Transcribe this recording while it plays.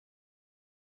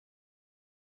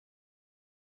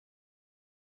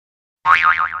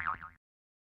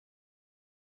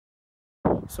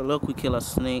So look, we kill a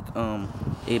snake,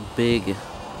 it big.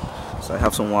 So I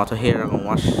have some water here. I'm gonna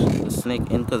wash the snake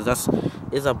in because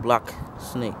it's a black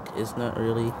snake. It's not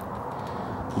really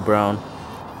brown.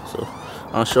 So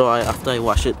I'll show you after I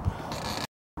wash it.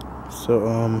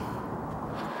 So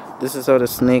this is how the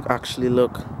snake actually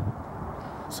look.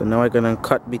 So now I'm gonna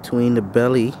cut between the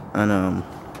belly and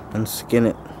skin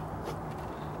it.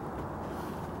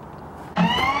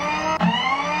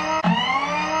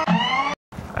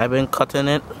 I've been cutting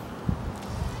it.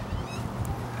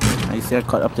 You see I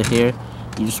cut up to here.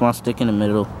 You just want to stick in the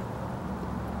middle.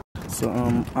 So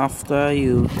after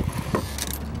you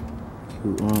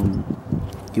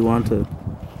want to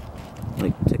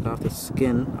like take off the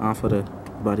skin off of the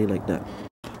body like that.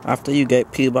 After you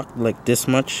get peeled back like this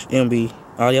much, it'll be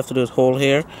all you have to do is hold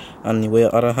here, and with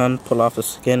your other hand pull off the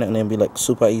skin, and it'll be like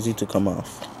super easy to come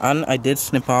off. And I did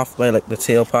snip off by like the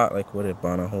tail part, like with a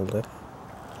banner holder.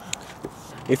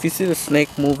 If you see the snake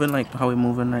moving like how we're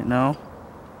moving right now,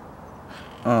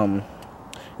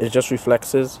 it just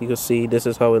reflexes. You can see this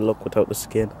is how it look without the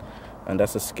skin, and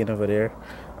that's the skin over there.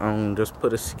 Just put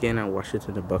the skin and wash it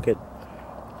in the bucket.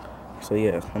 So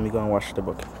yeah, let me go and wash the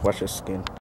bucket, wash the skin.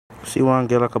 So you want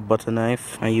to get like a butter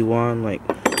knife, and you want like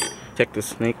take the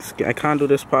snake skin. I can't do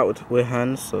this part with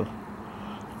hands, so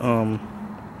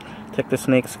take the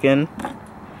snake skin,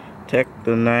 take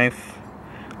the knife,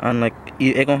 and like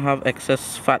you're gonna have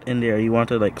excess fat in there. You want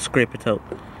to like scrape it out.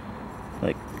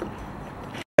 Like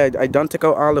I don't take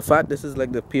out all the fat. This is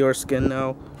like the pure skin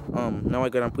now. Now I'm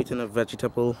gonna put in a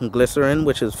vegetable glycerin,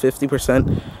 which is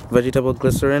 50% vegetable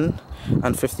glycerin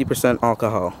and 50%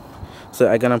 alcohol. So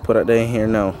I'm gonna put it in here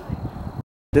now.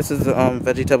 This is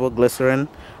vegetable glycerin.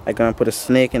 I'm gonna put a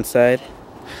snake inside.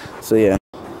 So yeah.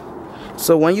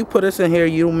 So when you put this in here,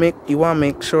 you wanna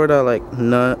make sure that like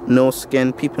no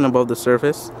skin peeping above the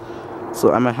surface.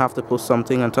 So I might have to put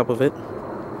something on top of it.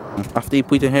 After you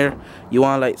put it in here, you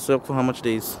want to like soak for how much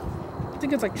days? I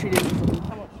think it's like 3 days.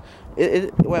 How much?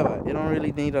 It don't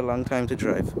really need a long time to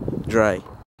dry.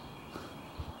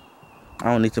 I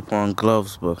don't need to put on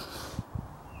gloves, but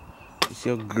you see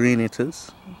how green it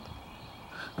is?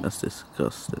 That's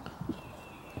disgusting.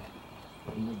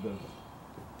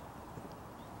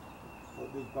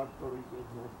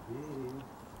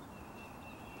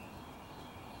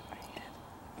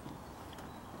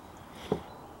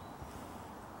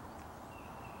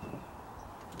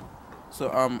 So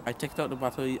I take out the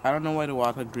bottle. I don't know why the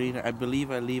water green. I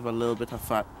believe I leave a little bit of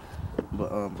fat,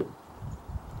 but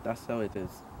that's how it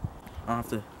is.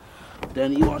 After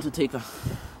then you want to take a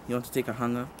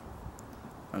hanger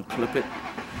and clip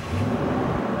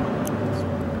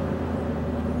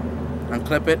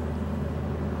it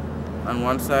on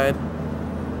one side.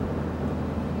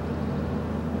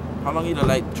 How long you to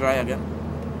like dry again?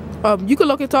 You could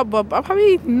look it up, but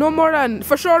probably no more than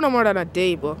a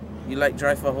day, but. You like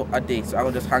dry for a day, so I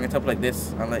will just hang it up like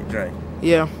this and let dry.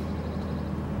 Yeah.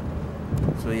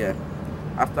 So yeah,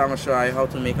 after I'm gonna show you how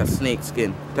to make a snake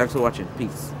skin. Thanks for watching.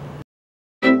 Peace.